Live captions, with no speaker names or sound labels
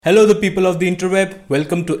Hello, the people of the interweb.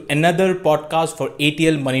 Welcome to another podcast for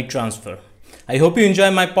ATL Money Transfer. I hope you enjoy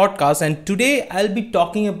my podcast, and today I'll be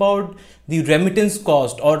talking about the remittance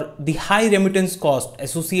cost or the high remittance cost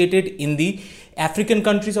associated in the African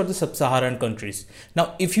countries or the sub-Saharan countries.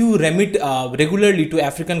 Now, if you remit regularly to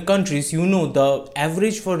African countries, you know the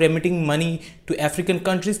average for remitting money to African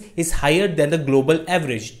countries is higher than the global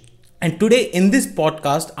average. And today in this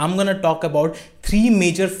podcast, I'm going to talk about three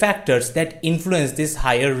major factors that influence these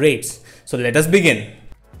higher rates. So let us begin.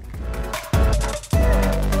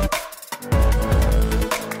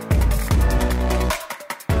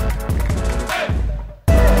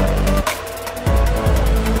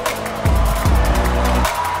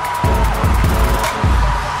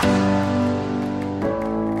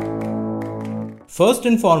 First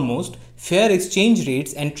and foremost, fair exchange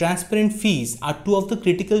rates and transparent fees are two of the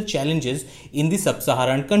critical challenges in the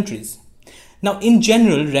sub-Saharan countries. Now, in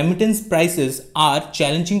general, remittance prices are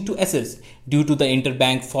challenging to assess due to the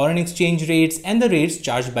interbank foreign exchange rates and the rates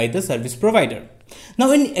charged by the service provider.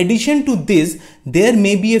 Now, in addition to this, there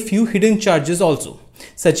may be a few hidden charges also,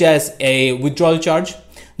 such as a withdrawal charge.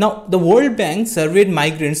 Now, the World Bank surveyed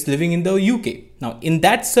migrants living in the UK. Now, in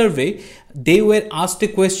that survey, they were asked a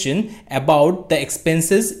question about the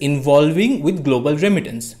expenses involving with global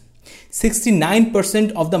remittance.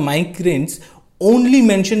 69% of the migrants only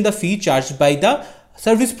mentioned the fee charged by the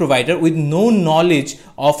service provider with no knowledge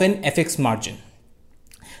of an FX margin.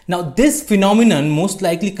 Now, this phenomenon most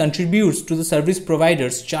likely contributes to the service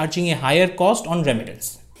providers charging a higher cost on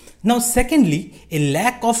remittance. Now, secondly, a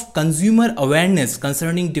lack of consumer awareness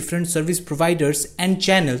concerning different service providers and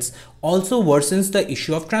channels also worsens the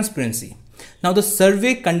issue of transparency. Now, the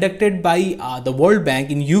survey conducted by the World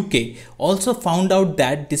Bank in UK also found out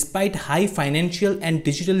that despite high financial and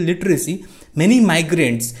digital literacy, many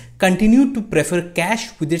migrants continue to prefer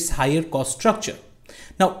cash with its higher cost structure.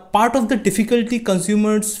 Now, part of the difficulty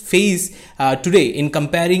consumers face today in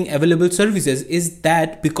comparing available services is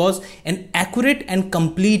that because an accurate and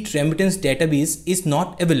complete remittance database is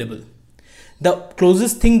not available. The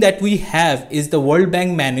closest thing that we have is the World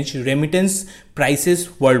Bank managed remittance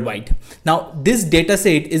prices worldwide. Now, this data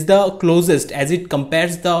set is the closest as it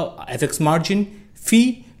compares the FX margin,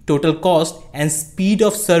 fee, total cost, and speed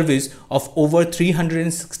of service of over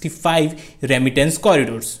 365 remittance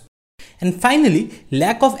corridors. And finally,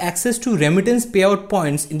 lack of access to remittance payout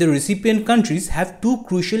points in the recipient countries have two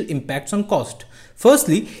crucial impacts on cost.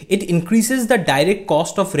 Firstly, it increases the direct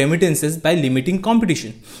cost of remittances by limiting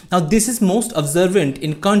competition. Now, this is most observant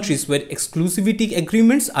in countries where exclusivity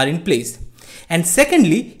agreements are in place. And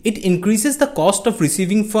secondly, it increases the cost of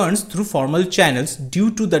receiving funds through formal channels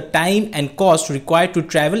due to the time and cost required to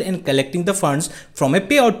travel and collecting the funds from a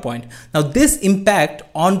payout point. Now, this impact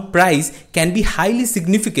on price can be highly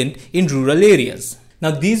significant in rural areas.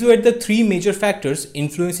 Now, these were the three major factors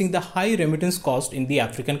influencing the high remittance cost in the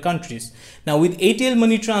African countries. Now, with ATL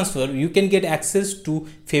Money Transfer, you can get access to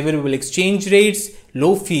favorable exchange rates,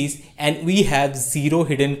 low fees, and we have zero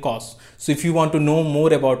hidden costs. So if you want to know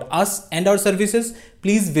more about us and our services,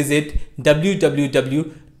 please visit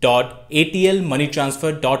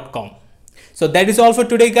www.atlmoneytransfer.com. So that is all for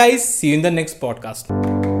today, guys. See you in the next podcast.